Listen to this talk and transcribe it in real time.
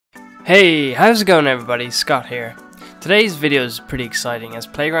Hey, how's it going everybody? Scott here. Today's video is pretty exciting as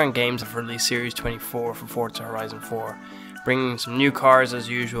Playground Games have released Series 24 for Forza Horizon 4, bringing some new cars as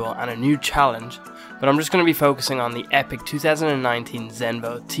usual and a new challenge, but I'm just going to be focusing on the epic 2019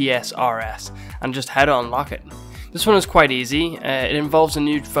 ZENVO TSR-S and just how to unlock it. This one is quite easy. It involves a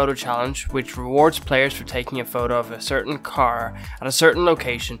new photo challenge which rewards players for taking a photo of a certain car at a certain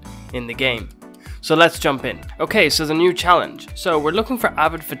location in the game. So let's jump in. Okay, so the new challenge. So we're looking for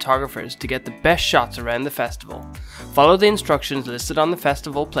avid photographers to get the best shots around the festival. Follow the instructions listed on the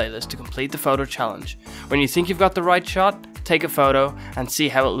festival playlist to complete the photo challenge. When you think you've got the right shot, take a photo and see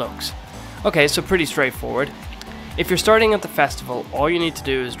how it looks. Okay, so pretty straightforward. If you're starting at the festival, all you need to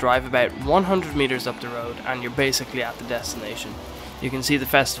do is drive about 100 meters up the road and you're basically at the destination. You can see the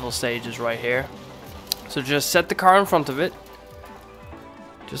festival stages right here. So just set the car in front of it,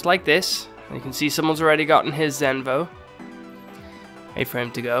 just like this. You can see someone's already gotten his ZENVO. Wait for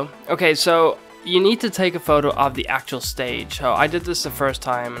him to go. Okay, so you need to take a photo of the actual stage. So I did this the first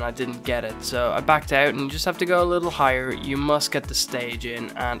time and I didn't get it. So I backed out and you just have to go a little higher. You must get the stage in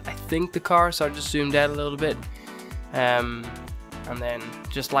and I think the car, so I just zoomed out a little bit. And then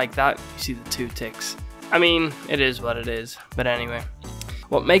just like that, you see the two ticks. I mean, it is what it is, but anyway.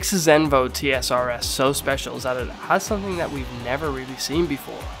 What makes the ZENVO TSR-S so special is that it has something that we've never really seen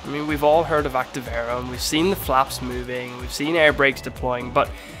before. I mean, we've all heard of active aero and we've seen the flaps moving, we've seen air brakes deploying,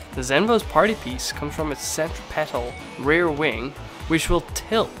 but the ZENVO's party piece comes from its centripetal rear wing, which will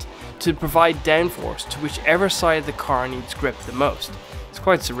tilt to provide downforce to whichever side the car needs grip the most. It's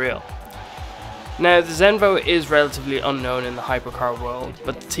quite surreal. Now, the ZENVO is relatively unknown in the hypercar world,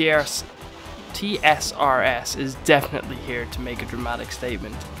 but the TSR-S is definitely here to make a dramatic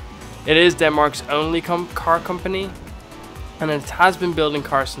statement. It is Denmark's only car company, and it has been building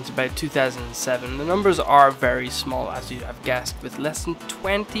cars since about 2007. The numbers are very small, as you have guessed, with less than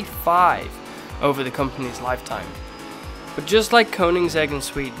 25 over the company's lifetime. But just like Koenigsegg in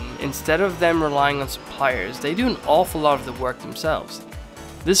Sweden, instead of them relying on suppliers, they do an awful lot of the work themselves.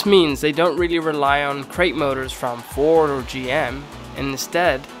 This means they don't really rely on crate motors from Ford or GM, and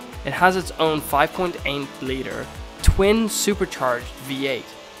instead it has its own 5.8 litre twin supercharged V8.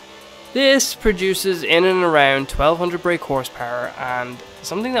 This produces in and around 1200 brake horsepower, and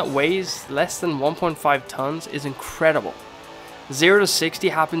something that weighs less than 1.5 tons is incredible. 0 to 60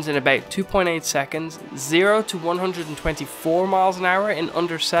 happens in about 2.8 seconds, 0 to 124 miles an hour in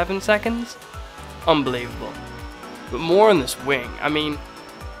under 7 seconds. Unbelievable. But more on this wing. I mean,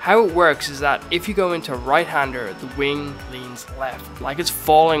 how it works is that if you go into a right-hander, the wing leans left, like it's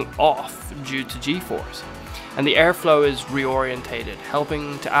falling off due to G-force, and the airflow is reorientated,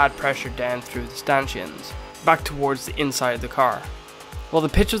 helping to add pressure down through the stanchions, back towards the inside of the car. While the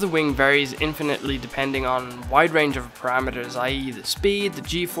pitch of the wing varies infinitely depending on a wide range of parameters, i.e. the speed, the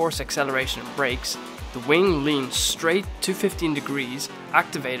G-force, acceleration and brakes, the wing leans straight to 15 degrees,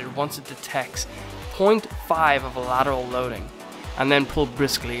 activated once it detects 0.5 of a lateral loading, and then pulled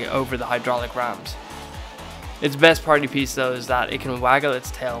briskly over the hydraulic rams. Its best party piece though is that it can waggle its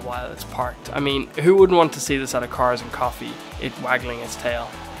tail while it's parked. I mean, who wouldn't want to see this at a Cars and Coffee, it waggling its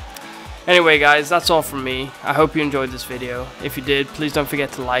tail? Anyway guys, that's all from me. I hope you enjoyed this video. If you did, please don't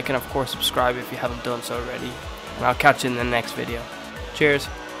forget to like and of course subscribe if you haven't done so already. And I'll catch you in the next video. Cheers.